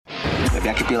Maybe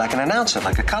I could be like an announcer,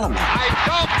 like a column man. I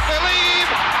don't believe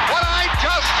what I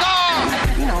just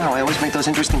saw! You know how I always make those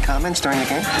interesting comments during the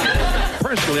game?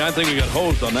 Personally, I think we got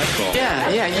hosed on that call.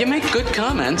 Yeah, you make good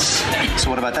comments. So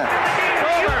what about that?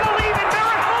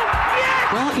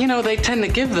 Well, you know, they tend to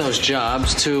give those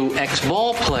jobs to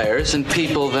ex-ball players and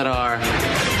people that are,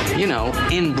 you know,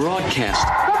 in broadcast.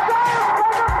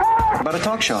 How about a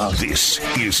talk show host? This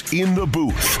is In the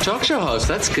Booth. Talk show host,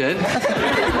 that's good.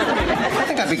 I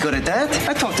think I'd be good at that.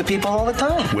 I talk to people all the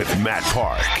time. With Matt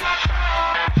Park.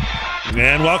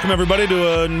 And welcome, everybody,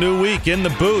 to a new week in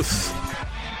the booth.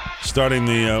 Starting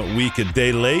the week a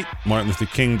day late. Martin Luther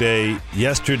King Day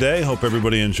yesterday. Hope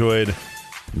everybody enjoyed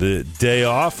the day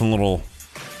off. And a little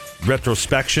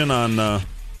retrospection on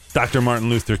Dr. Martin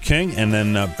Luther King. And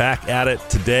then back at it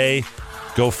today.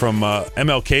 Go from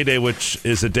MLK Day, which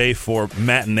is a day for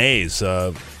matinees.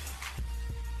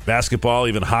 Basketball,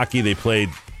 even hockey, they played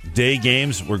day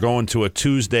games. We're going to a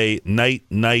Tuesday night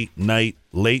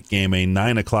late game, a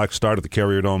 9 o'clock start at the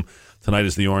Carrier Dome. Tonight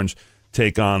is the Orange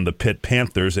take on the Pitt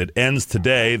Panthers. It ends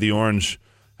today. The Orange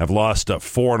have lost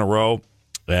 4 in a row,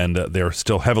 and they're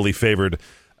still heavily favored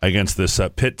against this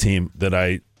Pitt team that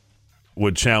I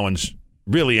would challenge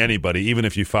really anybody, even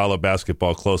if you follow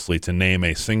basketball closely, to name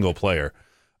a single player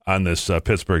on this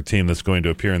Pittsburgh team that's going to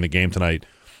appear in the game tonight,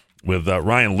 with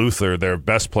Ryan Luther, their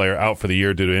best player, out for the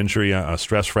year due to injury, a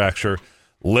stress fracture.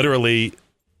 Literally,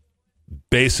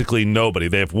 basically nobody.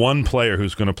 They have one player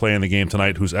who's going to play in the game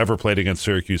tonight who's ever played against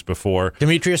Syracuse before.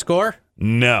 Demetrius Gore?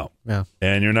 No. No.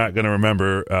 And you're not going to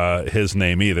remember his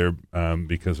name either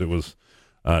because it was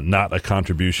not a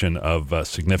contribution of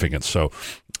significance. So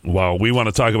while we want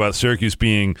to talk about Syracuse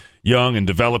being young and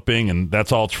developing, and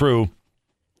that's all true,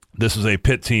 this is a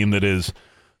Pitt team that is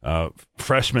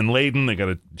freshman laden. They got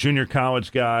a junior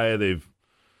college guy. They've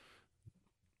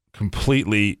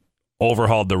completely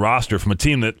overhauled the roster from a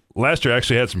team that last year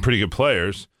actually had some pretty good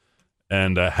players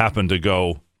and happened to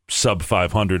go sub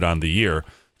 500 on the year,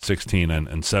 16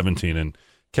 and 17 in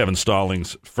Kevin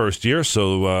Stallings' first year.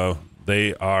 So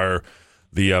they are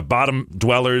the bottom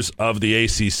dwellers of the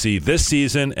ACC this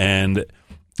season, and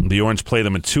the Orange play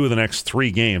them in 2 of the next 3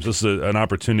 games. This is an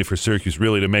opportunity for Syracuse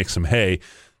really to make some hay.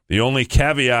 The only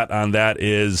caveat on that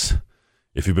is,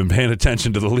 if you've been paying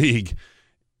attention to the league,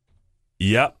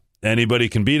 yep, anybody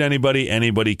can beat anybody.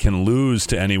 Anybody can lose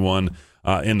to anyone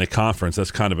in the conference.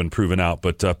 That's kind of been proven out.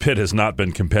 But Pitt has not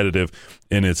been competitive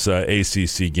in its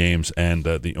ACC games, and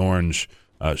the Orange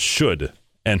should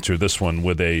enter this one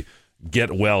with a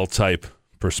get-well type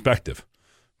perspective.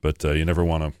 But you never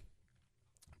want to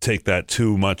take that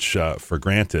too much for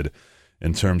granted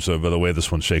in terms of the way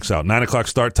this one shakes out. 9 o'clock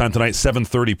start time tonight,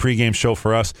 7:30 pregame show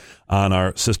for us on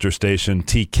our sister station,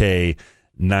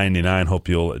 TK99. Hope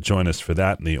you'll join us for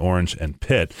that in the Orange and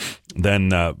Pitt.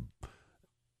 Then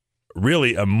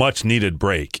really a much-needed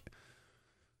break,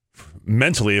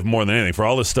 mentally, if more than anything, for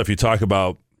all this stuff you talk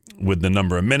about with the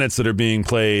number of minutes that are being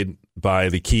played by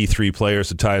the key 3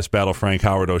 players, Tyus Battle, Frank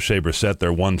Howard, O'Shea Brissett.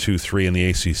 They're 1, 2, 3 in the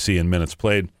ACC in minutes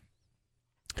played.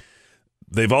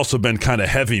 They've also been kind of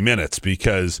heavy minutes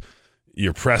because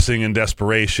you're pressing in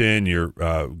desperation. You're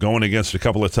going against a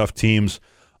couple of tough teams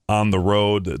on the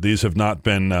road. These have not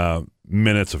been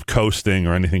minutes of coasting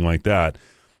or anything like that.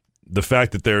 The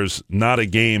fact that there's not a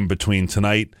game between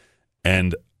tonight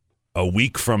and a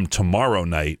week from tomorrow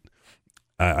night,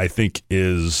 I think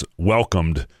is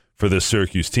welcomed for this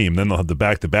Syracuse team. Then they'll have the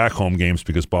back-to-back home games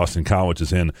because Boston College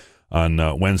is in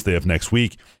on Wednesday of next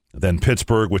week. Then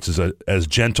Pittsburgh, which is as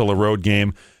gentle a road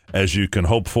game as you can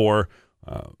hope for.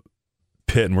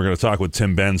 Pitt, and we're going to talk with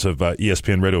Tim Benz of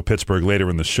ESPN Radio Pittsburgh later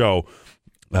in the show.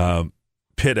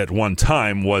 Pitt at one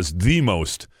time was the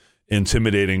most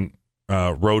intimidating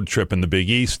road trip in the Big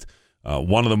East,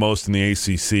 one of the most in the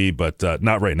ACC, but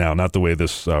not right now, not the way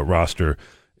this roster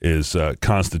is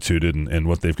constituted and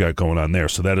what they've got going on there.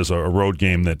 So that is a road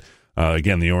game that,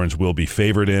 again, the Orange will be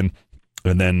favored in.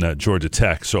 And then Georgia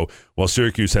Tech. So while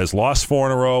Syracuse has lost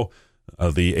 4 in a row,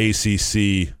 the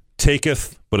ACC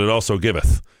taketh, but it also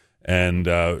giveth. And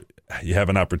you have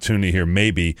an opportunity here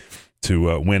maybe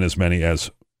to win as many as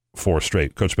 4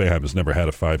 straight. Coach Boeheim has never had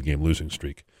a 5-game losing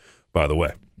streak, by the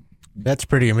way. That's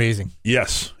pretty amazing.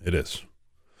 Yes, it is.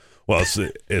 Well,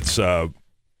 it's the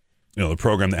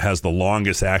program that has the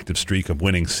longest active streak of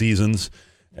winning seasons,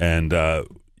 and I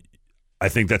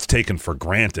think that's taken for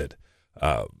granted.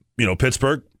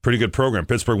 Pittsburgh, pretty good program.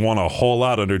 Pittsburgh won a whole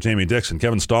lot under Jamie Dixon.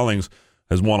 Kevin Stallings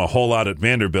has won a whole lot at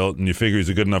Vanderbilt, and you figure he's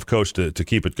a good enough coach to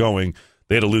keep it going.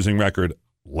 They had a losing record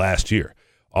last year.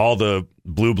 All the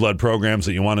blue blood programs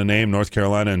that you want to name, North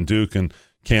Carolina and Duke and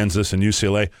Kansas and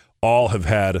UCLA, all have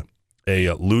had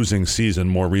a losing season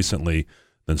more recently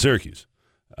than Syracuse.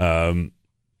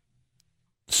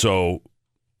 So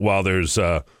while there's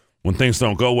when things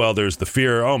don't go well, there's the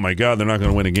fear, oh, my God, they're not going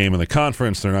to win a game in the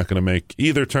conference. They're not going to make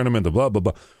either tournament, blah, blah,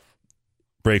 blah.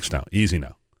 Breaks now. Easy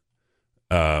now.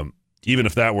 Even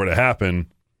if that were to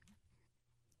happen,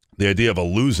 the idea of a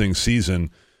losing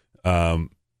season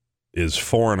is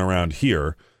foreign around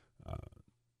here.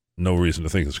 No reason to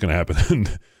think it's going to happen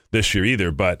this year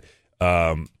either, but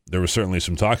there was certainly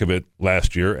some talk of it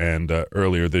last year and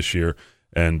earlier this year,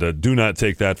 and do not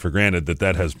take that for granted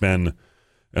that has been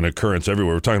an occurrence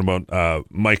everywhere. We're talking about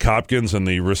Mike Hopkins and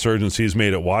the resurgence he's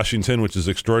made at Washington, which is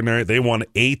extraordinary. They won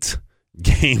 8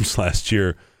 games last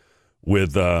year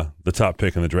with the top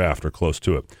pick in the draft or close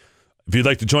to it. If you'd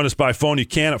like to join us by phone, you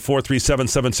can at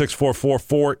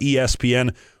 437-7644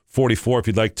 ESPN 44. If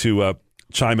you'd like to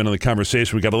chime in on the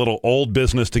conversation, we got a little old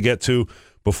business to get to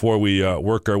before we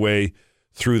work our way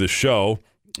through the show.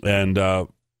 And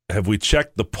have we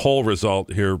checked the poll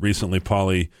result here recently,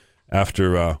 Paulie,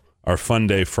 after our Fun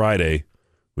Day Friday?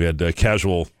 We had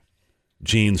Casual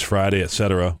Jeans Friday,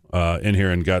 etc. In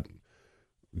here and got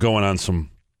going on some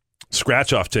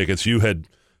scratch-off tickets. You had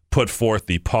put forth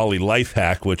the Paulie life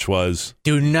hack, which was...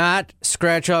 Do not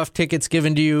scratch off tickets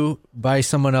given to you by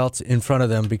someone else in front of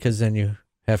them, because then you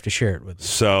have to share it with them.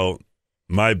 So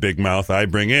my big mouth, I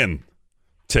bring in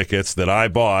tickets that I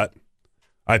bought,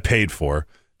 I paid for.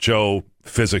 Joe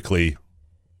physically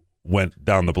went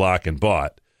down the block and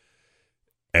bought.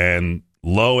 And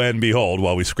lo and behold,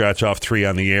 while we scratch off 3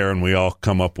 on the air and we all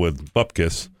come up with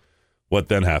bupkis, what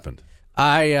then happened?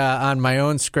 I, on my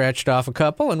own, scratched off a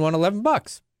couple and won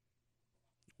 $11.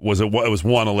 Was it was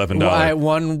one $11? Well, I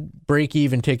one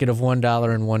break-even ticket of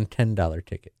 $1 and one $10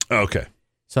 ticket. Okay.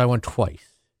 So I won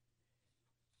twice.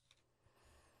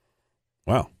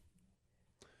 Wow.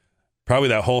 Probably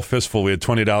that whole fistful, we had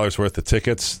 $20 worth of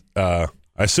tickets. I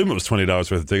assume it was $20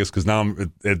 worth of tickets because now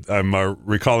I'm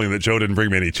recalling that Joe didn't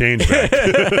bring me any change back.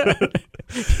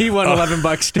 He won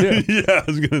 $11 too. Yeah, I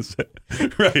was going to say.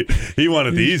 Right. He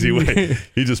wanted the easy way.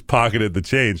 He just pocketed the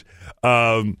change.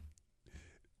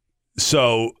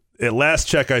 So at last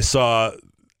check I saw,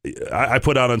 I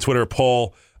put out on Twitter a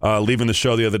poll leaving the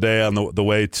show the other day on the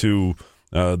way to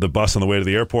the bus on the way to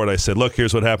the airport. I said, look,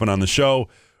 here's what happened on the show.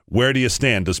 Where do you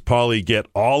stand? Does Paulie get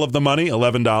all of the money,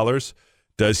 $11?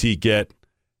 Does he get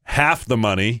half the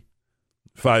money,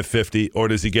 $5.50, or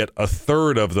does he get a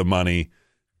third of the money,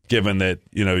 given that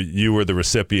you were the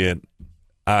recipient,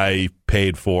 I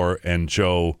paid for, and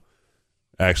Joe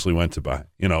actually went to buy?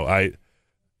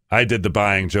 I did the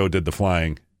buying, Joe did the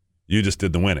flying. You just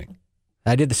did the winning.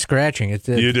 I did the scratching. You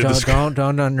did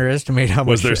don't underestimate how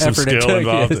much effort it took. Was there some skill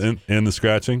involved in the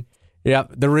scratching? Yeah,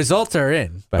 the results are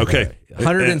in. By the way.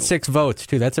 106 votes,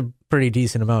 too. That's a pretty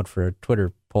decent amount for a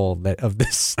Twitter poll of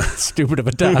this stupid of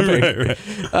a topic.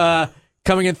 Right.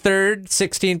 Coming in third,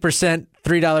 16%,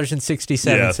 $3.67.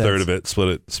 Yeah, a third of it.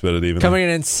 Split it even. Coming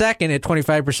in second at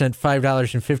 25%,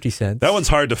 $5.50. That one's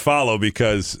hard to follow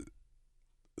because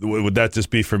would that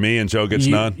just be for me and Joe gets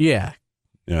none? Yeah.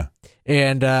 Yeah.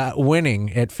 And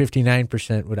winning at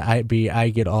 59% would I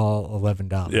get all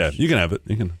 $11. Yeah, you can have it.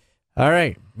 You can. All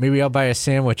right. Maybe I'll buy a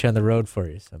sandwich on the road for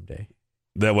you someday.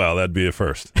 That'd be a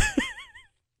first.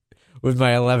 With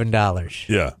my $11.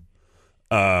 Yeah.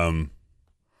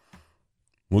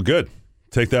 Well, good.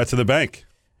 Take that to the bank.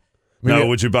 Now,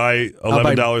 would you buy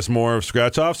 $11 more of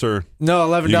scratch-offs? Or no,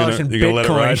 $11 in Bitcoin. You gonna let it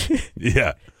ride?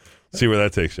 Yeah. See where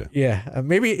that takes you. Yeah.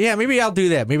 Maybe I'll do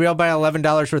that. Maybe I'll buy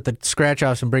 $11 worth of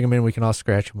scratch-offs and bring them in. We can all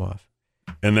scratch them off.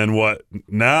 And then what?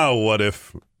 Now, what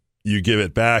if you give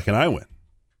it back and I win?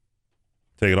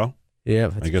 Take it all? Yeah.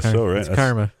 I guess so, right? That's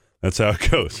karma. That's how it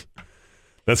goes.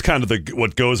 That's kind of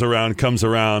what goes around, comes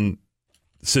around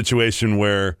situation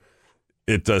where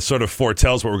it sort of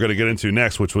foretells what we're going to get into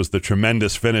next, which was the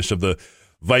tremendous finish of the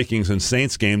Vikings and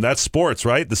Saints game. That's sports,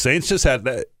 right? The Saints just had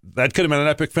that could have been an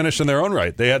epic finish in their own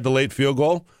right. They had the late field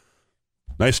goal.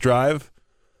 Nice drive.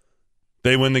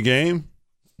 They win the game.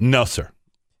 No, sir.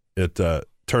 It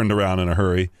turned around in a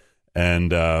hurry,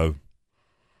 and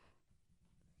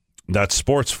that's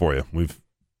sports for you. We've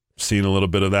seen a little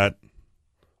bit of that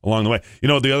along the way.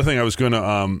 The other thing I was going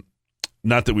to,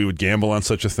 not that we would gamble on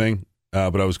such a thing,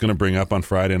 but I was going to bring up on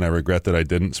Friday, and I regret that I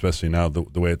didn't, especially now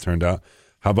the way it turned out.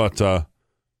 How about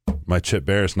my Chip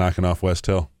Bears knocking off West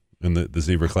Hill in the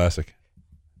Zebra Classic?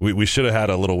 We should have had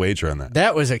a little wager on that.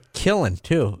 That was a killing,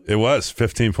 too. It was,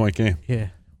 15-point game. Yeah.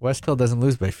 West Hill doesn't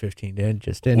lose by 15, dude.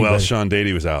 Just anybody. Well, Sean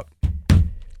Dady was out.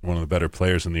 One of the better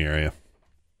players in the area.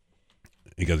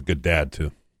 He got a good dad,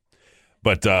 too.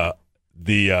 But the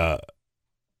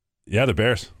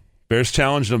Bears. Bears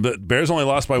challenged them. But Bears only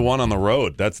lost by 1 on the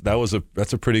road. That's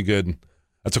a pretty good.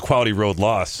 That's a quality road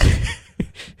loss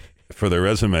for their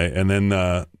resume. And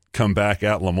then come back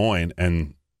at Lemoyne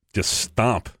and just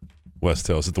stomp West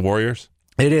Hill. Is it the Warriors?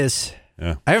 It is.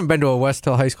 Yeah. I haven't been to a West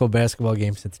Hill High School basketball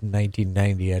game since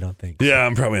 1990, I don't think. Yeah,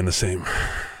 I'm probably in the same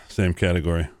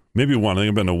category. Maybe one. I think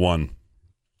I've been to one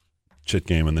chit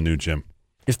game in the new gym.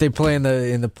 If they play in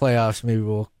the playoffs, maybe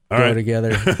we'll go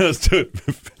together. Let's do it.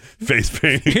 Face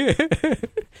painting.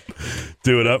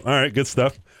 Do it up. All right, good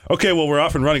stuff. Okay, well, we're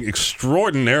off and running.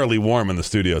 Extraordinarily warm in the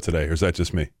studio today, or is that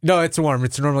just me? No, it's warm.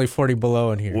 It's normally 40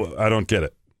 below in here. Well, I don't get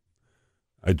it.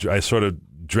 I sort of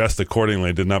dressed accordingly.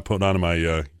 I did not put on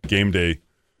my game day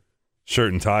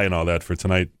shirt and tie and all that for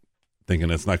tonight, thinking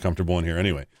it's not comfortable in here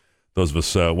anyway. Those of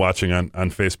us watching on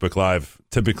Facebook Live,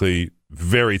 typically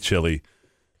very chilly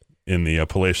in the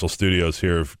palatial studios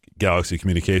here of Galaxy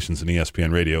Communications and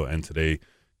ESPN Radio, and today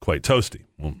quite toasty,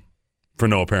 well, for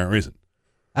no apparent reason.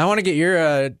 I want to get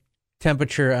your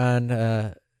temperature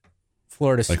on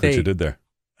Florida State. Like what you did there.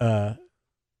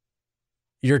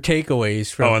 Your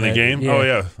takeaways from in the game? Yeah. Oh,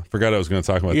 yeah. I forgot I was going to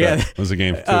talk about that. It was a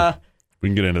game, too. We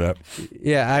can get into that.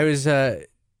 Yeah, I was...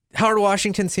 Howard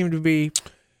Washington seemed to be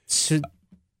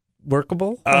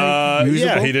workable.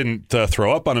 Yeah, he didn't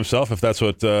throw up on himself, if that's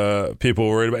what people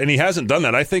were worried about. And he hasn't done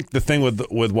that. I think the thing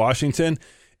with Washington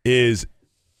is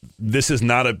this is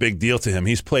not a big deal to him.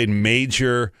 He's played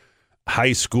major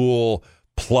high school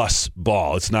plus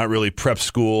ball. It's not really prep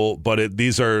school, but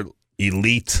these are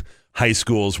elite high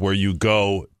schools where you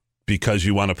go because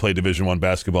you want to play Division I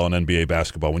basketball and NBA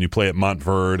basketball. When you play at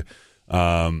Montverde,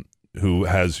 who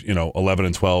has 11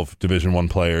 and 12 Division I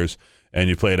players, and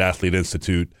you play at Athlete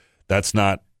Institute, that's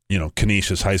not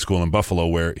Canisius High School in Buffalo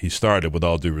where he started, with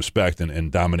all due respect,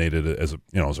 and dominated as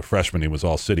a freshman. He was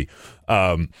all city.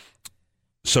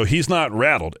 So he's not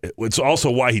rattled. It's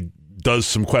also why he does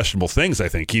some questionable things. I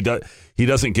think he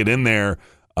doesn't get in there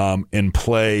and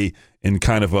play in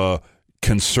kind of a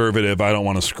conservative, I don't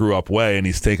want to screw up way, and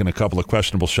he's taken a couple of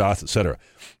questionable shots, etc.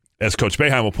 As Coach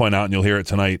Boeheim will point out, and you'll hear it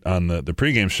tonight on the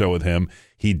pregame show with him,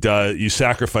 you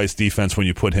sacrifice defense when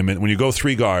you put him in. When you go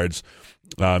 3 guards,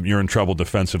 you're in trouble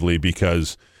defensively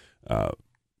because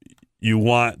you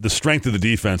want the strength of the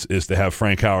defense is to have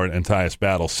Frank Howard and Tyus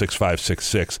Battle 6'5",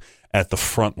 6'6" at the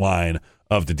front line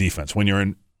of the defense. When you're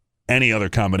in any other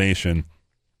combination,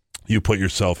 you put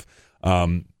yourself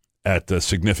at a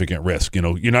significant risk.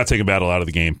 You're not taking Battle out of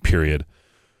the game, period.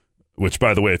 Which,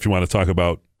 by the way, if you want to talk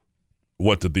about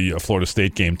what did the Florida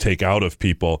State game take out of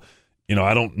people,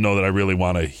 I don't know that I really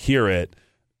want to hear it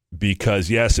because,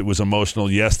 yes, it was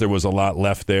emotional. Yes, there was a lot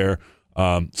left there.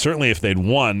 Certainly if they'd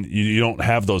won, you don't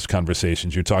have those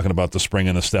conversations. You're talking about the spring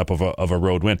and the step of a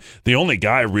road win. The only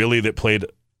guy really that played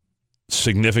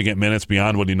significant minutes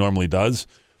beyond what he normally does,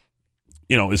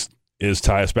 is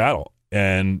Tyus Battle.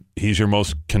 And he's your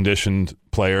most conditioned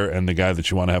player and the guy that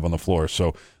you want to have on the floor.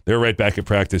 So they're right back at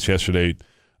practice yesterday,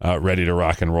 ready to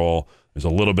rock and roll. There's a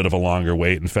little bit of a longer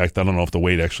wait. In fact, I don't know if the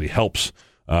wait actually helps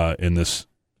in this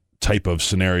type of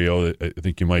scenario. I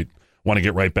think you might want to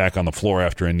get right back on the floor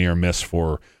after a near miss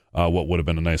for what would have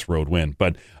been a nice road win.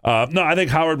 But no, I think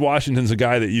Howard Washington's a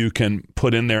guy that you can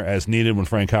put in there as needed when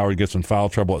Frank Howard gets in foul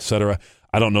trouble, etc.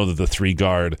 I don't know that the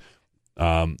 3-guard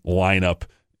lineup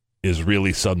is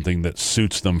really something that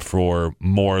suits them for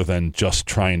more than just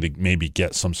trying to maybe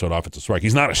get some sort of offensive strike.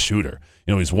 He's not a shooter.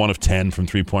 He's 1 of 10 from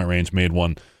 3-point range, made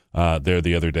one there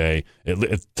the other day.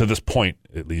 To this point,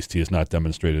 at least, he has not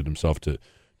demonstrated himself to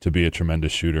be a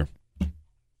tremendous shooter.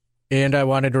 And I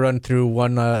wanted to run through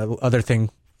one other thing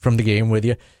from the game with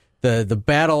you. The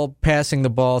Battle passing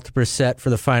the ball to Brissett for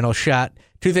the final shot.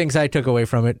 2 things I took away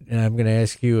from it, and I'm going to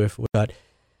ask you if we thought,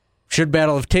 should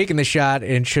Battle have taken the shot,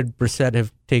 and should Brissett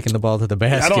have taken the ball to the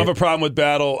basket? I don't have a problem with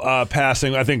Battle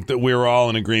passing. I think that we were all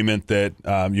in agreement that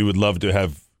you would love to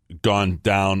have gone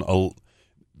down.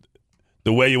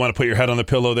 The way you want to put your head on the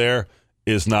pillow there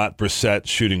is not Brissett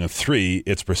shooting a 3.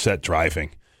 It's Brissett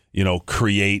driving.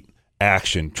 Create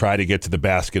action. Try to get to the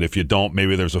basket. If you don't,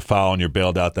 maybe there's a foul and you're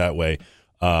bailed out that way.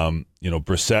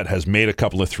 Brissett has made a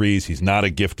couple of 3s. He's not a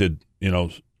gifted,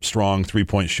 strong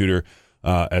 3-point shooter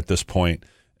at this point.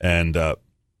 And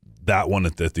that one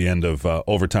at the end of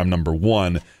overtime number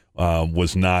 1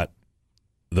 was not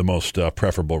the most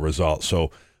preferable result. So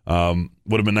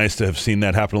would have been nice to have seen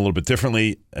that happen a little bit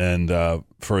differently. And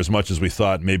for as much as we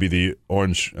thought maybe the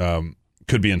Orange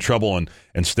could be in trouble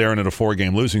and staring at a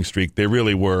 4-game losing streak, they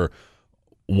really were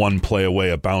one play away,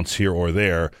 a bounce here or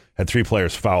there. Had 3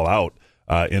 players foul out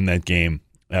in that game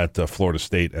at Florida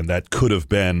State, and that could have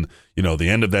been the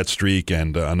end of that streak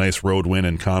and a nice road win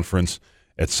in conference.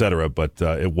 etc. But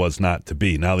it was not to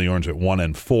be. Now the Orange at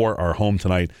 1-4 are home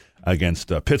tonight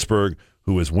against Pittsburgh,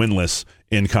 who is winless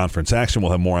in conference action.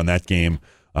 We'll have more on that game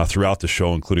throughout the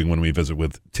show, including when we visit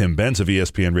with Tim Benz of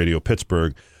ESPN Radio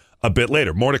Pittsburgh a bit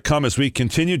later. More to come as we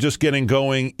continue just getting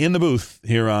going in the booth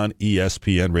here on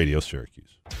ESPN Radio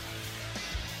Syracuse.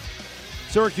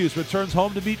 Syracuse returns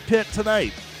home to meet Pitt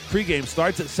tonight. Pregame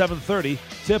starts at 7:30,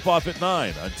 tip-off at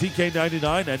 9 on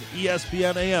TK99 and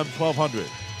ESPN AM 1200.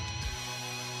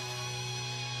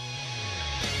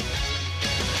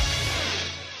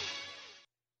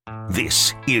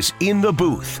 This is In the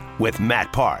Booth with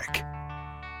Matt Park.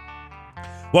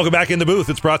 Welcome back in the booth.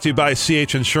 It's brought to you by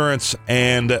CH Insurance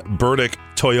and Burdick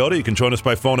Toyota. You can join us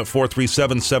by phone at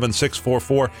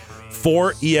 437-7644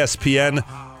 for ESPN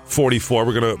 44.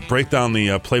 We're going to break down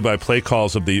the play-by-play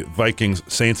calls of the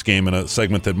Vikings-Saints game in a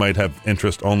segment that might have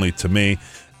interest only to me,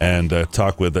 and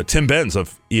talk with Tim Benz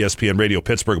of ESPN Radio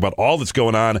Pittsburgh about all that's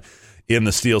going on in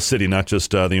the Steel City, not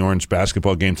just the Orange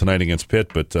basketball game tonight against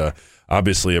Pitt, but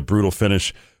obviously a brutal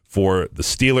finish for the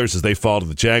Steelers as they fall to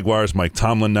the Jaguars. Mike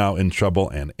Tomlin now in trouble,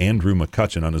 and Andrew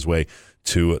McCutchen on his way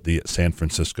to the San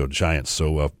Francisco Giants.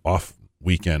 So off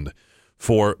weekend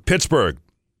for Pittsburgh.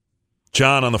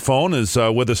 John on the phone is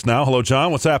with us now. Hello,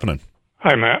 John. What's happening?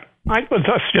 Hi, Matt. I was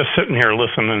just sitting here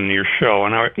listening to your show,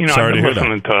 and I've been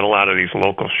listening to a lot of these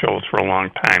local shows for a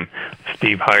long time,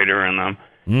 Steve Hyder and them.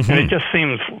 Mm-hmm. And it just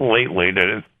seems lately that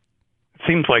it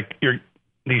seems like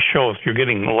these shows, you're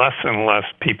getting less and less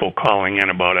people calling in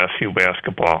about SU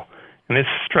basketball. And it's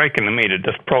striking to me that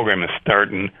this program is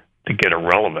starting to get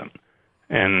irrelevant.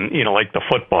 And, like the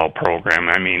football program,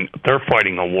 I mean, they're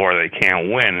fighting a war they can't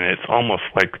win, and it's almost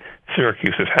like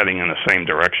Syracuse is heading in the same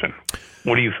direction.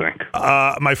 What do you think?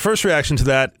 My first reaction to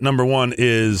that, number one,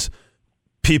 is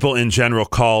people in general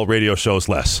call radio shows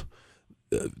less.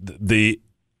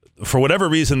 For whatever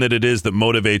reason that it is that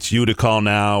motivates you to call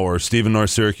now, or Stephen North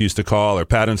Syracuse to call, or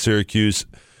Pat in Syracuse,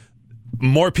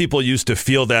 more people used to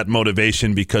feel that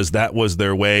motivation because that was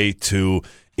their way to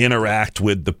interact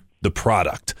with the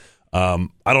product. I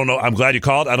don't know. I'm glad you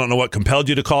called. I don't know what compelled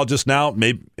you to call just now.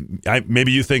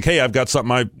 Maybe you think, hey, I've got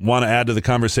something I want to add to the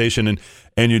conversation,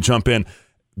 and you jump in.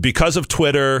 Because of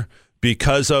Twitter,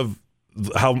 because of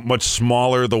how much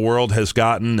smaller the world has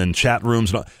gotten, and chat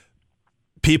rooms,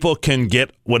 people can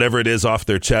get whatever it is off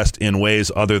their chest in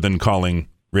ways other than calling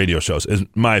radio shows, is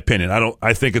my opinion.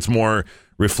 I think it's more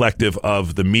reflective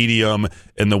of the medium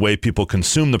and the way people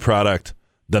consume the product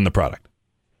than the product.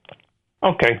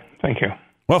 Okay, thank you.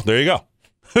 Well, there you go.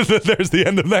 There's the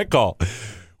end of that call.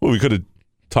 Well, we could have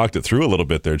talked it through a little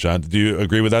bit there, John. Do you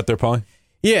agree with that there, Paulie?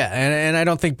 Yeah, and I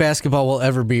don't think basketball will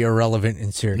ever be irrelevant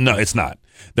in Syracuse. No, it's not.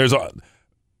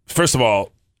 First of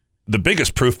all, the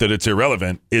biggest proof that it's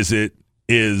irrelevant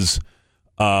is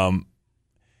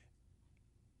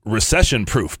recession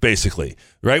proof, basically,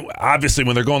 right? Obviously,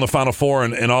 when they're going to the Final Four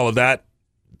and all of that,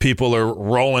 people are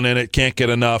rolling in it, can't get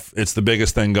enough. It's the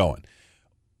biggest thing going.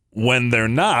 When they're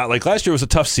not, like last year was a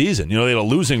tough season. They had a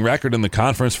losing record in the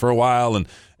conference for a while,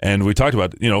 and we talked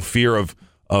about fear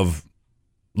of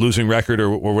losing record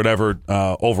or whatever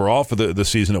overall for the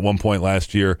season at one point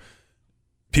last year.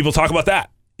 People talk about that.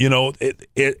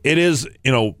 It is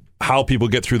how people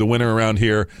get through the winter around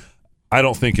here. I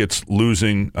don't think it's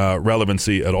losing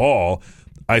relevancy at all.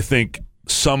 I think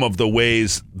some of the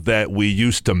ways that we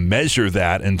used to measure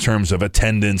that in terms of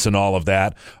attendance and all of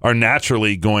that are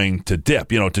naturally going to dip.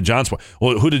 To John's point,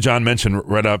 well, who did John mention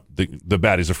right up the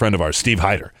bat? He's a friend of ours, Steve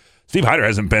Hyder. Steve Hyder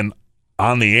hasn't been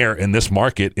on the air in this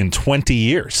market in 20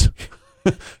 years.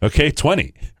 Okay,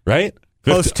 20, right?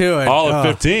 Close to it. All of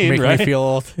 15, make right? Me feel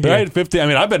old. Yeah. Right, 15. I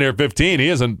mean, I've been here 15. He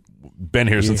hasn't been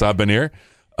here since I've been here.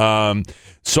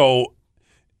 So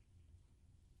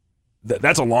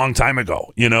that's a long time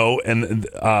ago, and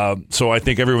so I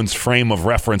think everyone's frame of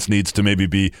reference needs to maybe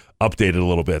be updated a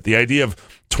little bit. The idea of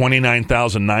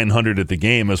 29,900 at the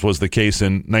game, as was the case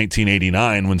in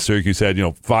 1989 when Syracuse had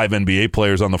 5 NBA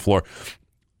players on the floor,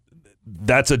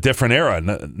 that's a different era.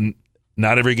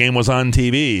 Not every game was on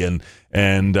TV,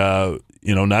 and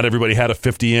not everybody had a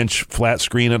 50-inch flat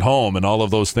screen at home, and all of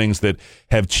those things that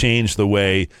have changed the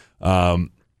way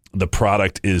the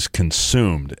product is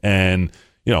consumed. And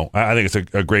I think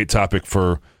it's a great topic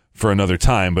for another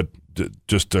time, but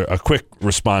just a quick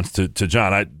response to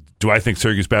John. Do I think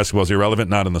Syracuse basketball is irrelevant?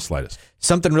 Not in the slightest.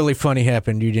 Something really funny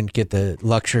happened you didn't get the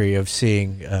luxury of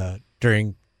seeing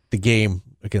during the game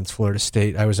against Florida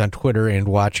State. I was on Twitter and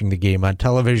watching the game on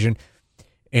television,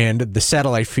 and the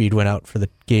satellite feed went out for the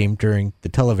game during the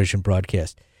television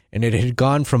broadcast, and it had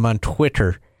gone from on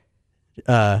Twitter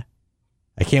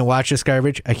I can't watch this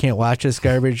garbage. I can't watch this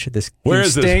garbage. This Where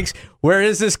is stinks. this? Where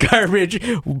is this garbage?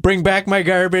 Bring back my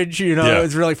garbage. You know,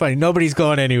 It's really funny. Nobody's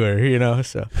going anywhere, you know,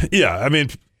 so. Yeah, I mean,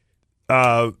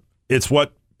 it's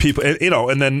what people, you know,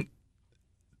 and then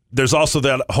there's also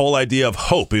that whole idea of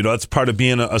hope. You know, that's part of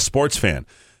being a sports fan.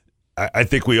 I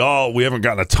think we haven't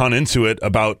gotten a ton into it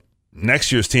about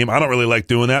next year's team. I don't really like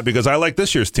doing that because I like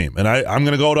this year's team. And I'm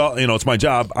going to go to, you know, it's my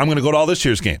job. I'm going to go to all this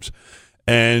year's games.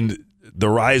 And the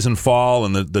rise and fall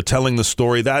and the telling the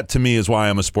story, that to me is why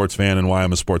I'm a sports fan and why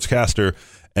I'm a sportscaster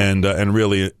and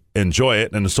really enjoy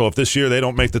it. And so if this year they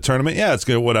don't make the tournament, it's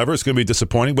going to, whatever, it's going to be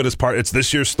disappointing, but it's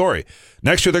this year's story.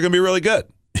 Next year they're going to be really good,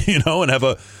 you know, and have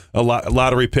a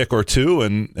lottery pick or two.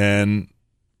 And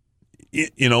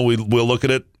you know, we'll look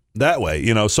at it that way,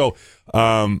 you know. So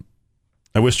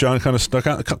I wish John kind of stuck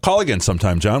out. Call again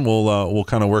sometime, John. We'll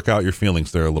kind of work out your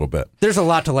feelings there a little bit. There's a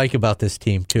lot to like about this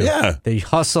team too. Yeah, they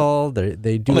hustle. They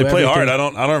do. Well, they play everything. hard. I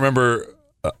don't remember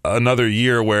another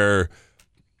year where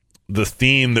the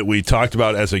theme that we talked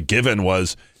about as a given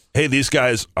was, hey, these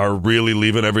guys are really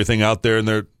leaving everything out there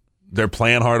and they're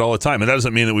playing hard all the time. And that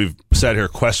doesn't mean that we've sat here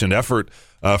questioned effort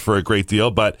for a great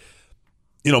deal. But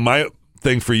you know, my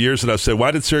thing for years that I've said,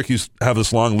 why did Syracuse have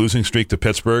this long losing streak to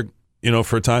Pittsburgh? You know,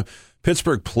 for a time.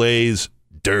 Pittsburgh plays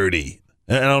dirty.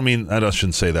 And I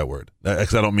shouldn't say that word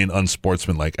because I don't mean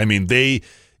unsportsmanlike. I mean, they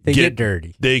get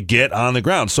dirty. They get on the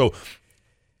ground. So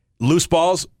loose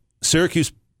balls,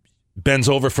 Syracuse bends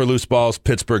over for loose balls.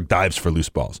 Pittsburgh dives for loose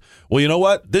balls. Well, you know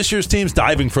what? This year's team's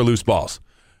diving for loose balls.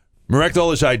 Marek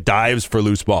Dolezaj dives for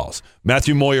loose balls.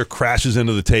 Matthew Moyer crashes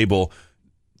into the table.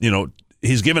 You know,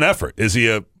 he's given effort. Is he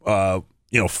a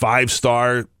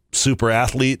 5-star super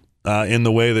athlete in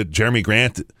the way that Jeremy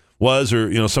Grant was, or,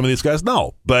 you know, some of these guys?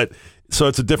 No. But so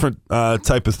it's a different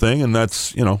type of thing, and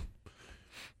that's, you know,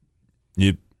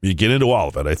 you get into all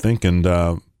of it, I think. And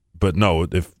but no,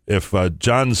 if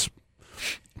John's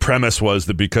premise was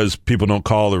that because people don't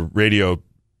call the radio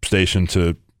station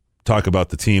to talk about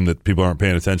the team, that people aren't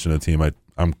paying attention to the team,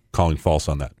 I'm calling false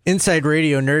on that. Inside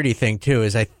radio nerdy thing too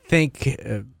is I think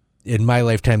in my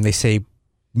lifetime they say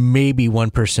maybe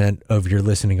 1% of your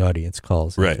listening audience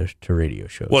calls to radio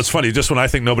shows. Well, it's funny. Just when I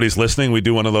think nobody's listening, we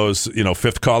do one of those, you know,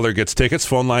 fifth caller gets tickets,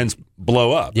 phone lines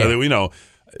blow up. Yeah. I mean, we know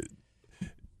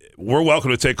we're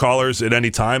welcome to take callers at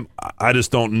any time. I just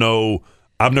don't know.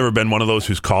 I've never been one of those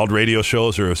who's called radio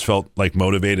shows or has felt like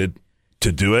motivated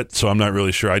to do it. So I'm not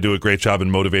really sure I do a great job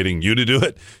in motivating you to do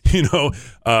it. You know,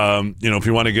 if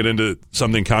you want to get into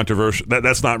something controversial,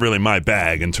 that's not really my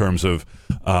bag in terms of,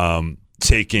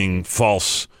 taking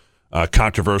false,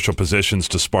 controversial positions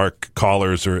to spark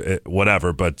callers or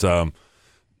whatever. But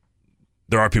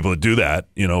there are people that do that,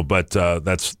 you know, but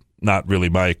that's not really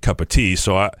my cup of tea.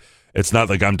 So it's not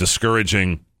like I'm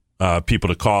discouraging people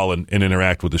to call and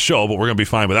interact with the show, but we're going to be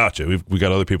fine without you. We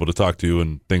got other people to talk to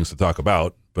and things to talk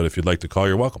about. But if you'd like to call,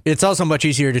 you're welcome. It's also much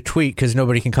easier to tweet because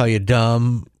nobody can call you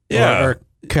dumb or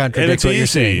contradict and it's what easy. You're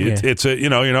saying. Yeah. It's a, you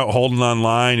know, you're not holding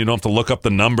online. You don't have to look up the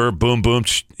number. Boom, boom.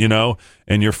 You know,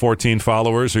 and your 14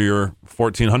 followers or your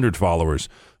 1,400 followers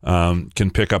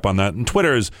can pick up on that. And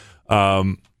Twitter is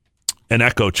an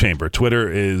echo chamber.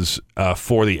 Twitter is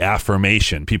for the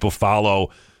affirmation. People follow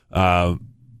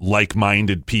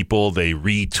like-minded people. They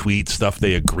retweet stuff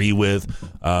they agree with,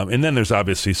 and then there's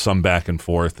obviously some back and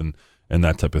forth and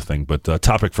that type of thing. But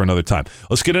topic for another time.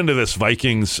 Let's get into this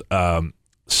Vikings.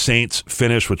 Saints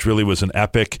finish, which really was an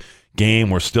epic game.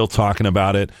 We're still talking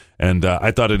about it, and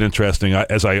I thought it interesting,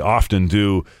 as I often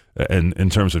do in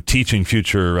terms of teaching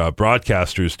future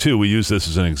broadcasters too. We use this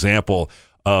as an example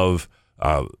of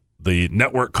the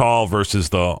network call versus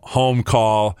the home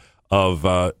call of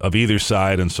either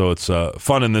side, and so it's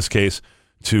fun in this case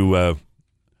to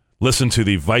listen to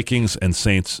the Vikings and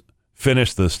Saints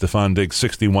finish the Stephon Diggs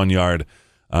 61-yard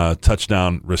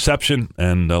touchdown reception.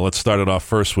 And let's start it off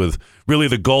first with really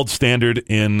the gold standard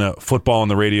in football on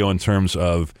the radio in terms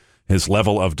of his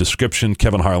level of description,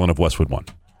 Kevin Harlan of Westwood One.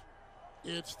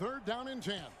 It's 3rd down and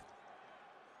 10.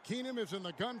 Keenum is in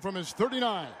the gun from his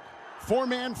 39.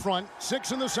 4-man front,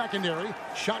 6 in the secondary.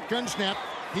 Shotgun snap.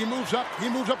 He moves up.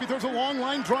 He throws a long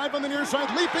line drive on the near side.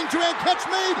 Leaping to and catch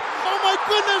made. Oh, my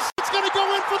goodness. It's going to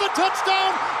go in for the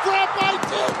touchdown. Grab by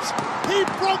Diggs. He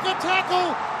broke a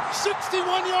tackle.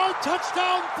 61-yard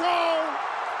touchdown throw.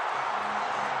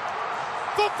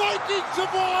 The Vikings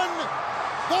have won.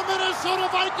 The Minnesota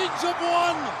Vikings have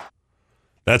won.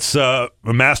 That's a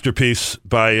masterpiece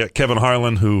by Kevin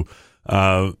Harlan, who,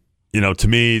 to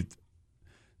me,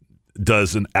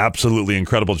 does an absolutely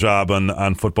incredible job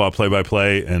on football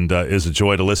play-by-play and is a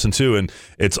joy to listen to. And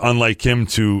it's unlike him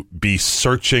to be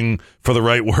searching for the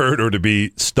right word or to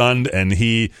be stunned. And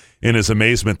he, in his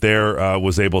amazement there,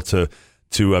 was able to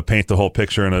paint the whole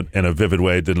picture in a vivid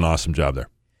way. Did an awesome job there.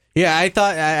 Yeah,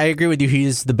 I agree with you.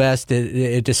 He's the best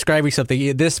at describing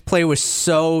something. This play was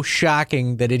so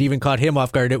shocking that it even caught him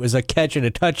off guard. It was a catch and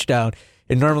a touchdown.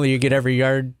 And normally you get every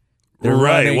yard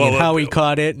running and how he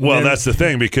caught it. Well, that's the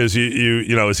thing, because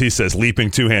you know, as he says,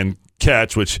 leaping two-hand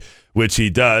catch, which he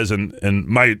does, and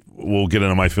we'll get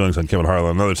into my feelings on Kevin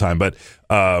Harlan another time, but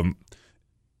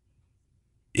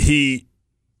he,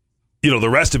 you know, the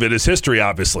rest of it is history,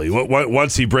 obviously.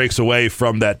 Once he breaks away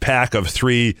from that pack of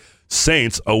three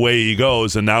Saints, away he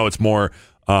goes, and now it's more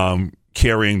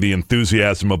carrying the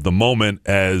enthusiasm of the moment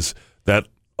as that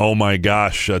oh my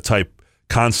gosh type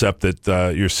concept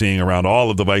that you're seeing around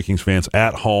all of the Vikings fans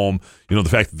at home. You know, the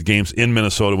fact that the game's in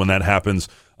Minnesota when that happens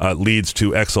leads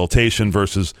to exultation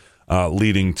versus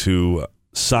leading to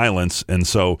silence, and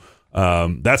so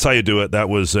that's how you do it. That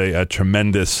was a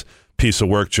tremendous piece of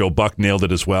work. Joe Buck nailed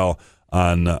it as well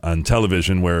on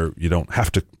television, where you don't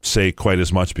have to say quite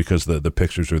as much because the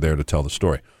pictures are there to tell the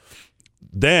story.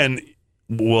 Then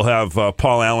we'll have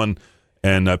Paul Allen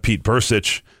and Pete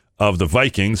Bursich of the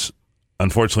Vikings.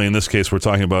 Unfortunately, in this case, we're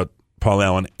talking about Paul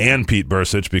Allen and Pete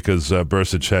Bursich because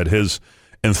Bursich had his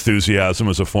enthusiasm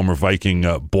as a former Viking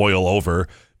boil over. If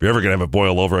you're ever going to have it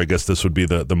boil over, I guess this would be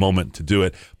the moment to do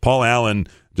it. Paul Allen,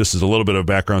 just as a little bit of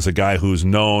background, is a guy who's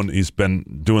known. He's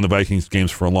been doing the Vikings games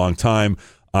for a long time.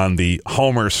 On the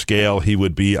homer scale, he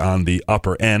would be on the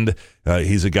upper end.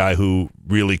 He's a guy who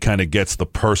really kind of gets the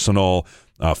personal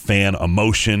fan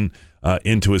emotion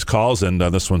into his calls, and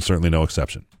this one's certainly no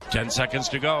exception. 10 seconds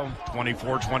to go.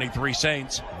 24-23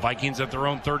 Saints. Vikings at their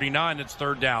own 39. It's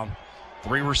third down.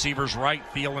 Three receivers right,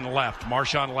 Thielen left.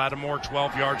 Marshawn Lattimore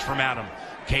 12 yards from Adam.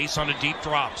 Case on a deep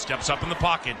drop. Steps up in the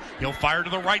pocket. He'll fire to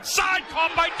the right side.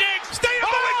 Caught by Diggs. Stay up.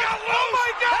 Oh, he got loose. Oh,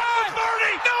 my God. At the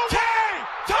 30. No way.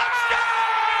 Touchdown.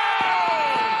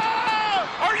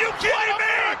 Are you kidding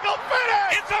me?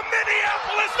 It's a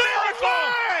Minneapolis miracle.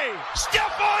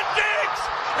 Stephon Diggs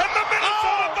and the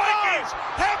Minnesota Vikings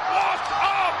have walked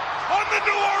off on the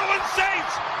New Orleans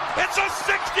Saints. It's a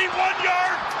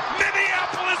 61-yard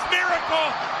Minneapolis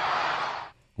miracle.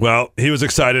 Well, he was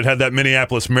excited, had that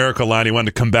Minneapolis miracle line. He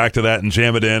wanted to come back to that and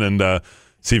jam it in and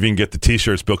see if he can get the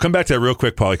T-shirts built. Come back to that real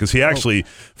quick, Paulie, because he actually,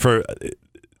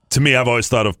 to me, I've always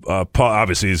thought of Paul.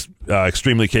 Obviously, he's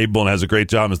extremely capable and has a great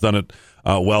job and has done it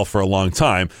well for a long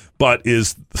time, but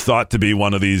is thought to be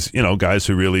one of these, you know, guys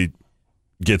who really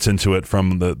gets into it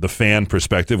from the fan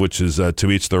perspective, which is to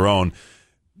each their own.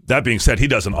 That being said, he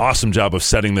does an awesome job of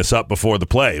setting this up before the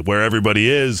play, where everybody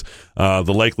is,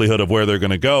 the likelihood of where they're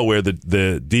going to go, where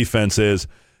the defense is,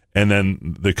 and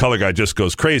then the color guy just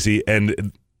goes crazy.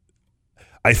 And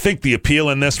I think the appeal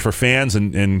in this for fans,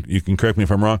 and you can correct me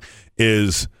if I'm wrong,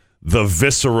 is the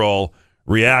visceral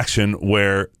reaction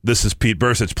where this is Pete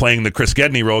Bursich playing the Chris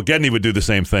Gedney role. Gedney would do the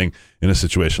same thing in a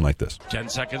situation like this. 10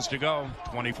 seconds to go.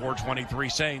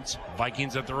 24-23 Saints.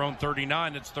 Vikings at their own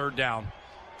 39. It's third down.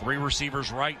 Three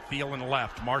receivers right, Thielen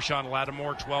left. Marshawn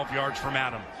Lattimore 12 yards from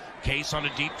Adam. Case on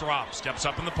a deep drop. Steps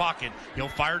up in the pocket. He'll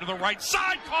fire to the right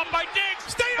side. Caught by Diggs.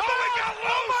 Stay up. Oh, he got loose.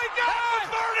 Oh, my God. At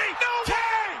the 30. No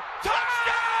way.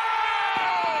 Touchdown.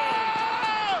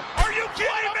 Are you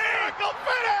kidding me?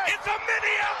 It's a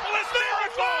Minneapolis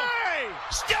miracle.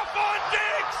 Stephon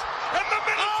Diggs and the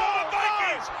Minnesota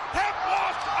Vikings have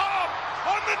walked off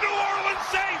on the New Orleans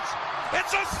Saints.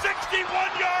 It's a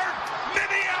 61-yard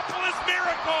Minneapolis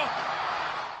miracle.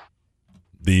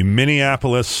 The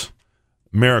Minneapolis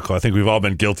miracle. I think we've all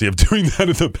been guilty of doing that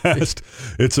in the past.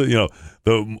 It's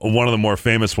one of the more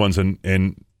famous ones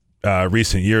in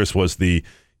recent years was the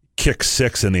kick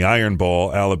six in the Iron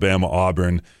Bowl,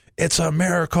 Alabama-Auburn. It's a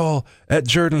miracle at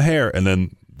Jordan-Hare. And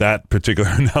then that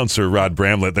particular announcer, Rod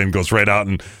Bramlett, then goes right out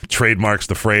and trademarks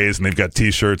the phrase, and they've got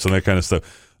T-shirts and that kind of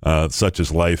stuff. Such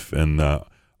is life in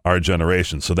our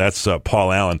generation. So that's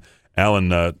Paul Allen.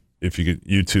 Allen, if you could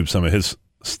YouTube some of his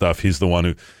stuff, he's the one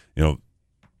who,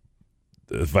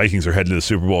 the Vikings are headed to the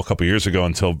Super Bowl a couple years ago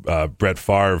until Brett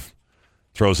Favre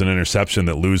throws an interception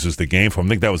that loses the game for him. I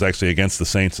think that was actually against the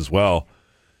Saints as well.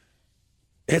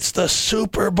 It's the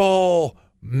Super Bowl,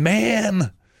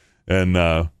 man. And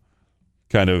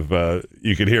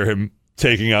you could hear him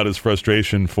taking out his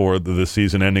frustration for the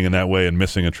season ending in that way and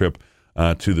missing a trip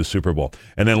to the Super Bowl.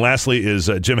 And then lastly is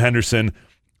Jim Henderson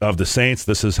of the Saints.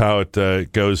 This is how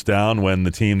it goes down when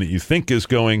the team that you think is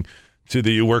going to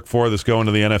you work for, that's going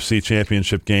to the NFC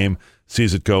Championship game,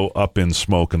 sees it go up in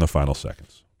smoke in the final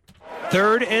seconds.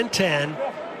 3rd and 10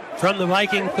 from the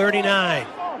Viking 39.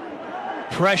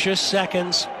 Precious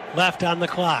seconds left on the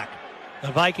clock.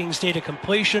 The Vikings need a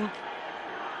completion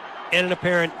and an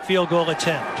apparent field goal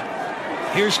attempt.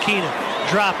 Here's Keenan,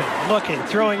 dropping, looking,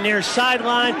 throwing near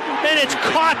sideline, and it's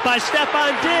caught by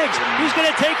Stephon Diggs. He's going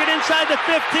to take it inside the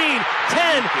 15,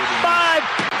 10, 5.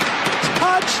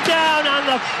 Touchdown on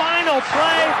the final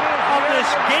play of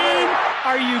this game.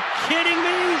 Are you kidding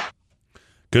me?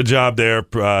 Good job there.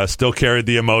 Still carried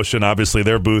the emotion. Obviously,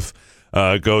 their booth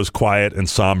goes quiet and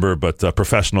somber, but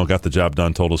professional, got the job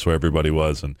done, told us where everybody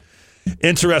was. And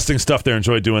interesting stuff there.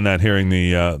 Enjoyed doing that, hearing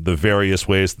the various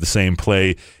ways the same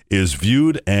play is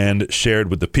viewed and shared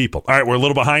with the people. All right, we're a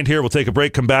little behind here. We'll take a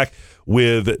break, come back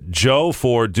with Joe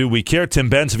for Do We Care? Tim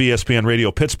Benz of ESPN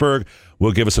Radio Pittsburgh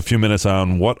will give us a few minutes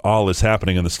on what all is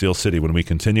happening in the Steel City when we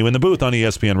continue in the booth on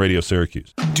ESPN Radio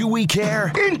Syracuse. Do we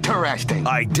care? Interesting.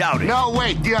 I doubt it. No,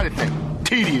 wait, the other thing.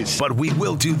 Tedious. But we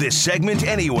will do this segment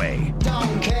anyway.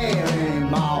 Don't care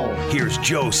anymore. Here's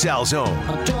Joe Salzone.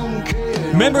 I don't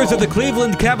care. Members of the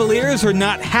Cleveland Cavaliers are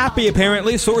not happy,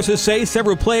 apparently. Sources say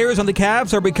several players on the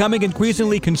Cavs are becoming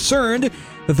increasingly concerned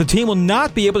that the team will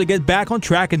not be able to get back on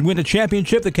track and win a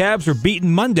championship. The Cavs were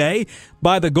beaten Monday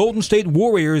by the Golden State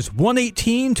Warriors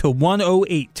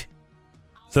 118-108.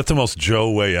 Is that the most Joe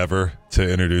way ever to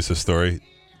introduce a story?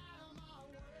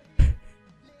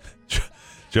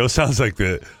 Joe sounds like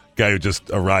the guy who just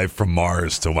arrived from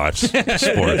Mars to watch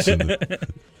sports. And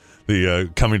the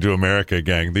Coming to America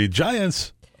gang. The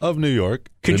Giants of New York,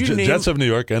 Jets of New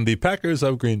York, and the Packers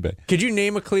of Green Bay. Could you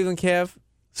name a Cleveland Cav?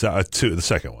 So, the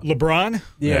second one. LeBron?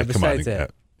 Yeah, besides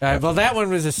that. Well, that one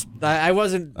was I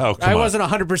wasn't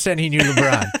 100% he knew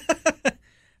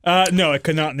LeBron. No, I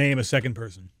could not name a second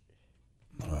person.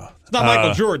 It's not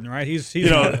Michael Jordan, right? He's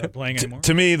not playing anymore.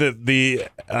 To me, the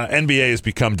NBA has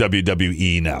become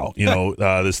WWE now.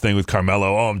 This thing with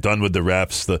Carmelo. Oh, I'm done with the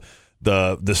refs.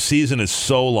 The season is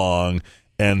so long,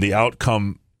 and the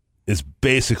outcome is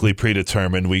basically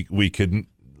predetermined. We could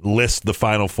list the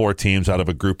final four teams out of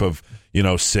a group of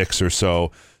 6 or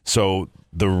so. So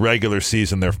the regular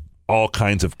season, there are all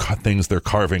kinds of things they're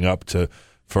carving up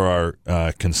for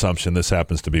our consumption. This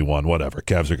happens to be one. Whatever.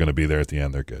 Cavs are going to be there at the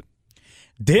end. They're good.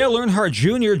 Dale Earnhardt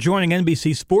Jr. joining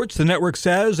NBC Sports. The network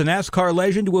says a NASCAR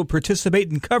legend will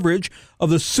participate in coverage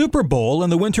of the Super Bowl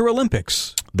and the Winter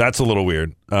Olympics. That's a little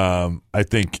weird. I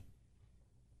think.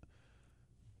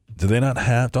 Don't they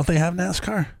have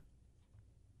NASCAR?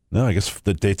 No, I guess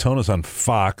the Daytona's on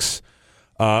Fox.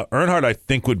 Earnhardt, I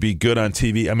think, would be good on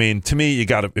TV. I mean, to me, if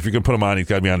you're going to put him on, he's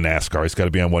got to be on NASCAR. He's got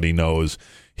to be on what he knows.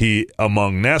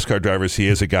 Among NASCAR drivers, he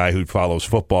is a guy who follows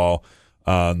football.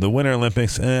 The Winter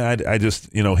Olympics, I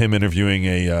just, him interviewing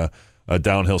a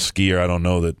downhill skier, I don't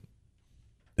know that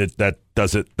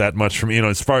does it that much for me.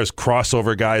 As far as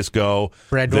crossover guys go,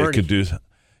 Brad Daugherty could do.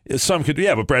 Some could,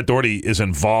 but Brad Daugherty is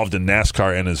involved in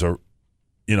NASCAR and is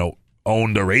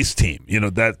owned a race team.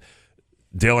 That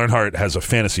Dale Earnhardt has a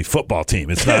fantasy football team.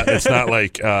 It's not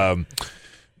like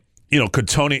could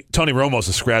Tony Romo's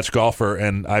a scratch golfer,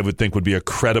 and I would think would be a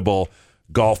credible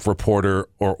golf reporter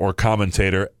or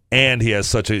commentator, and he has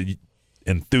such a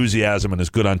enthusiasm and is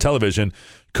good on television.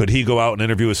 Could he go out and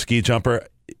interview a ski jumper?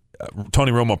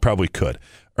 Tony Romo probably could.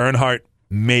 Earnhardt,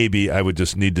 maybe. I would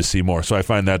just need to see more. So I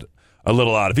find that a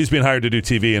little odd. If he's being hired to do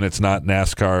TV and it's not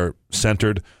NASCAR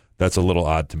centered, that's a little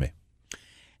odd to me.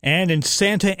 And in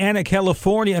Santa Ana,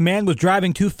 California, a man was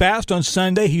driving too fast on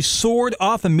Sunday. He soared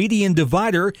off a median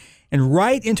divider and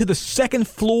right into the second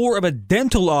floor of a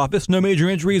dental office. No major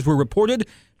injuries were reported.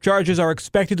 Charges are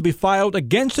expected to be filed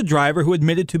against the driver who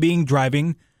admitted to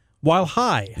driving while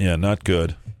high. Yeah, not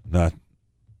good.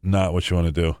 Not what you want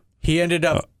to do. He ended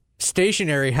up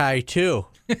stationary high, too.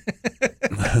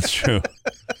 That's true.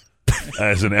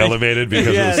 As an elevated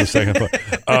because it was the second floor.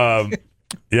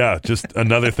 Yeah, just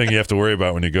another thing you have to worry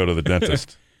about when you go to the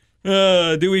dentist.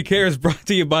 Do We Care is brought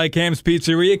to you by Cam's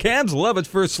Pizzeria. Cam's love its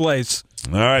first slice.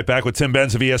 All right, back with Tim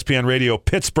Benz of ESPN Radio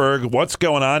Pittsburgh. What's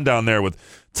going on down there with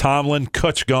Tomlin?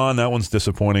 Kutch gone. That one's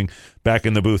disappointing. Back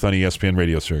in the booth on ESPN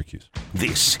Radio Syracuse.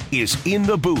 This is In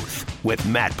the Booth with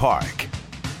Matt Park.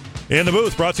 In the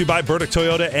booth, brought to you by Burdick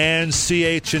Toyota and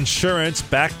CH Insurance.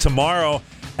 Back tomorrow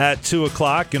at 2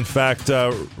 o'clock. In fact,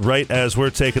 right as we're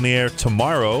taking the air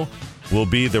tomorrow will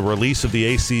be the release of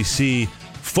the ACC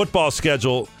football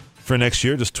schedule for next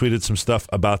year. Just tweeted some stuff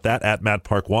about that at Matt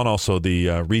Park 1. Also,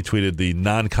 retweeted the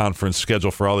non-conference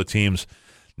schedule for all the teams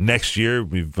next year.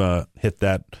 We've hit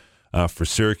that for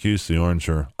Syracuse. The Orange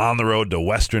are on the road to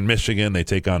Western Michigan. They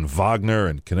take on Wagner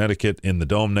and Connecticut in the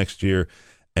Dome next year,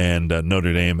 and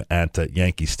Notre Dame at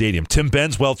Yankee Stadium. Tim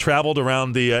Benz, well-traveled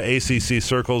around the ACC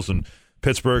circles and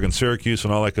Pittsburgh and Syracuse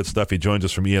and all that good stuff. He joins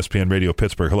us from ESPN Radio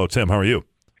Pittsburgh. Hello, Tim. How are you?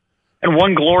 And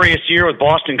one glorious year with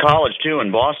Boston College, too,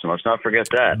 in Boston. Let's not forget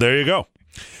that. There you go.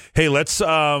 Hey, let's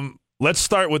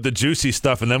start with the juicy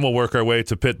stuff, and then we'll work our way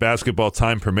to Pitt basketball,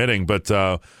 time permitting. But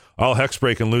all heck's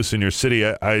breaking loose in your city.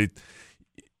 I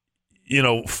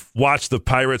watch the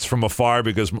Pirates from afar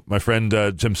because my friend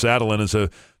Jim Saddlein is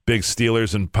a big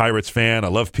Steelers and Pirates fan. I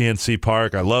love PNC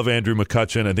Park. I love Andrew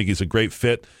McCutchen. I think he's a great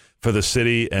fit for the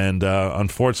city. And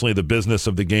unfortunately, the business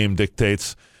of the game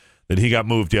dictates that he got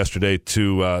moved yesterday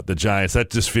to the Giants. That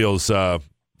just feels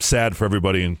sad for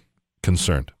everybody and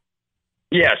concerned.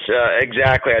 Yes,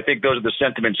 exactly. I think those are the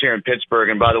sentiments here in Pittsburgh.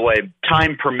 And by the way,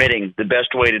 time permitting, the best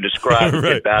way to describe the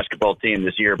Pitt basketball team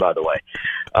this year, by the way.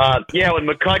 With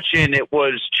McCutchen, it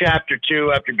was Chapter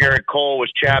 2 after Garrett Cole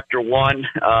was Chapter 1.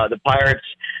 The Pirates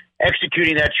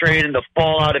executing that trade and the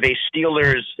fallout of a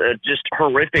Steelers just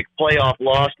horrific playoff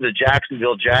loss to the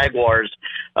Jacksonville Jaguars.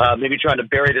 Maybe trying to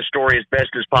bury the story as best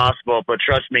as possible, but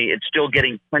trust me, it's still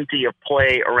getting plenty of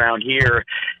play around here.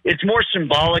 It's more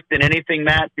symbolic than anything,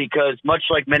 Matt, because much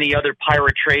like many other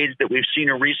Pirate trades that we've seen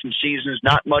in recent seasons,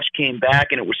 not much came back,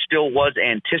 and it still was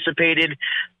anticipated.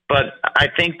 But I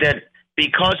think that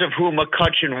because of who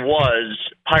McCutchen was,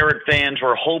 Pirate fans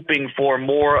were hoping for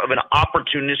more of an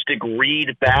opportunistic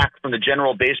read back from the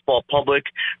general baseball public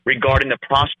regarding the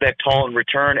prospect haul and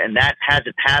return, and that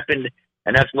hasn't happened,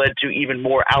 and that's led to even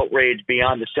more outrage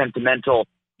beyond the sentimental,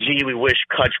 gee, we wish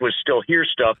Kutch was still here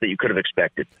stuff that you could have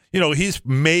expected. He's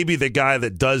maybe the guy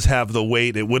that does have the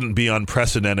weight. It wouldn't be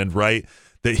unprecedented, right,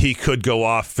 that he could go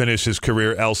off, finish his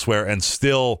career elsewhere, and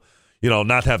still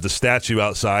not have the statue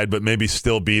outside, but maybe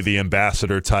still be the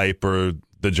ambassador type or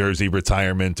the jersey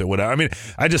retirement or whatever. I mean,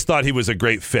 I just thought he was a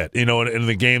great fit, in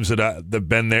the games that have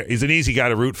been there. He's an easy guy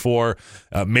to root for.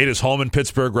 Made his home in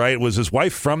Pittsburgh, right? Was his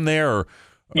wife from there?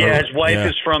 His wife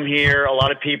is from here. A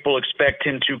lot of people expect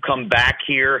him to come back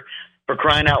here. For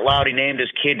crying out loud, he named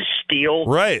his kid Steel.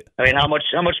 Right. I mean, how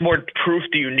much more proof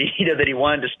do you need that he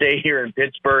wanted to stay here in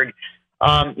Pittsburgh?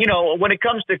 When it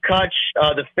comes to Kutch,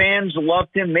 the fans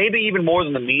loved him, maybe even more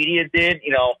than the media did.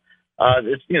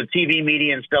 TV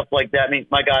media and stuff like that. I mean,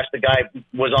 my gosh, the guy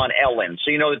was on Ellen,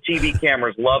 so the TV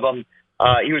cameras love him.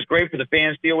 He was great for the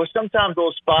fans. He was sometimes a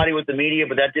little spotty with the media,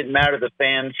 but that didn't matter to the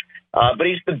fans. But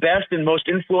he's the best and most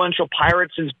influential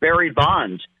Pirate since Barry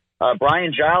Bonds.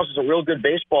 Brian Giles is a real good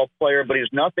baseball player, but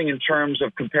he's nothing in terms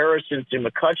of comparison to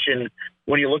McCutchen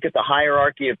when you look at the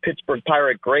hierarchy of Pittsburgh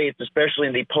Pirate greats, especially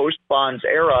in the post-Bonds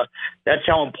era. That's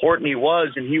how important he was,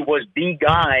 and he was the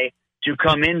guy to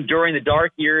come in during the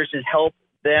dark years and help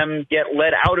them get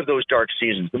led out of those dark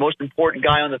seasons, the most important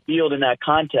guy on the field in that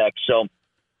context. So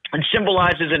it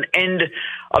symbolizes an end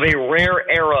of a rare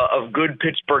era of good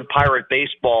Pittsburgh Pirate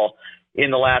baseball in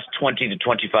the last 20 to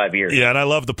 25 years. Yeah, and I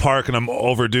love the park, and I'm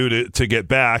overdue to get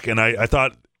back. And I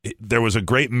thought there was a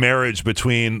great marriage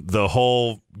between the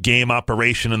whole game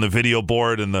operation and the video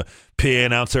board and the PA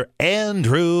announcer,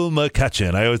 Andrew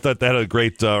McCutchen. I always thought that had a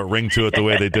great ring to it, the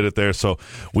way they did it there. So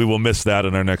we will miss that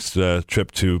in our next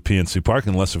trip to PNC Park,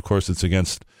 unless, of course, it's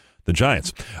against the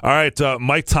Giants. All right,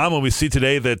 Mike Tomlin, we see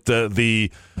today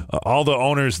that all the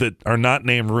owners that are not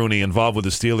named Rooney involved with the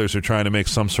Steelers are trying to make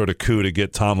some sort of coup to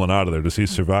get Tomlin out of there. Does he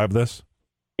survive this?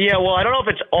 Yeah, well, I don't know if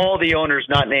it's all the owners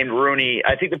not named Rooney.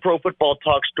 I think the Pro Football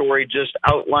Talk story just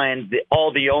outlined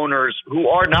all the owners who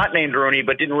are not named Rooney,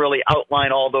 but didn't really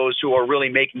outline all those who are really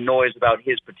making noise about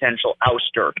his potential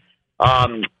ouster.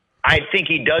 I think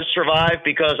he does survive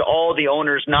because all the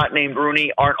owners not named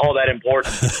Rooney aren't all that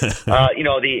important.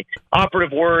 The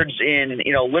operative words in,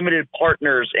 limited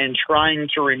partners and trying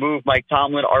to remove Mike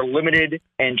Tomlin are limited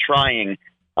and trying.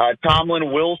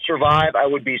 Tomlin will survive. I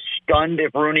would be stunned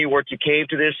if Rooney were to cave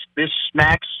to this. This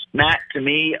smacks, Matt, to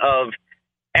me of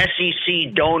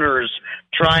SEC donors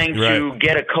trying to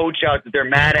get a coach out that they're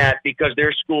mad at because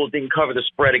their school didn't cover the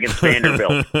spread against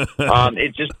Vanderbilt.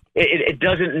 It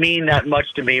doesn't mean that much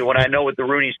to me when I know what the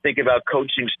Rooneys think about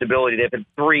coaching stability. They've been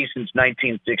 3 since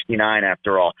 1969,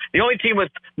 after all. The only team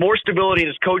with more stability in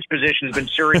his coach position has been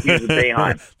Syracuse and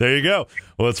Boeheim. There you go.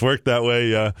 Well, it's worked that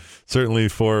way. Certainly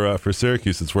for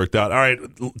Syracuse, it's worked out. All right,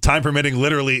 time permitting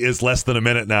literally is less than a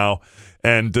minute now.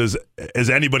 And is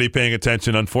anybody paying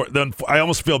attention? I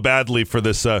almost feel badly for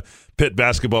this Pitt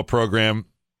basketball program.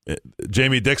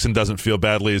 Jamie Dixon doesn't feel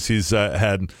badly as he's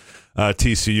had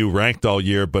TCU ranked all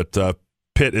year, but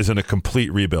Pitt is in a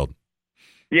complete rebuild.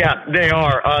 Yeah, they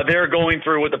are. They're going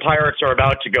through what the Pirates are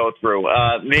about to go through,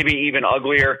 maybe even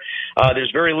uglier. There's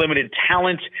very limited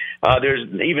talent. There's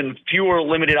even fewer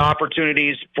limited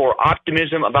opportunities for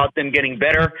optimism about them getting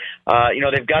better.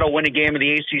 They've got to win a game of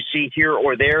the ACC here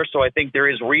or there, so I think there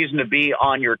is reason to be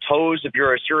on your toes if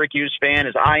you're a Syracuse fan,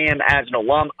 as I am as an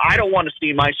alum. I don't want to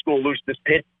see my school lose this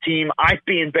Pitt team. I'd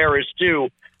be embarrassed too.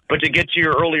 But to get to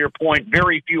your earlier point,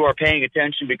 very few are paying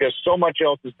attention because so much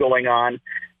else is going on.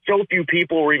 So few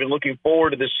people were even looking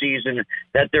forward to this season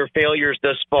that their failures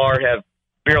thus far have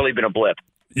barely been a blip.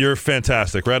 You're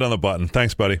fantastic. Right on the button.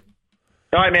 Thanks, buddy.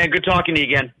 All right, man. Good talking to you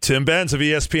again. Tim Benz of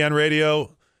ESPN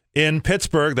Radio in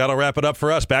Pittsburgh. That'll wrap it up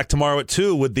for us. Back tomorrow at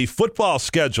 2 with the football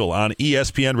schedule on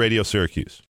ESPN Radio Syracuse.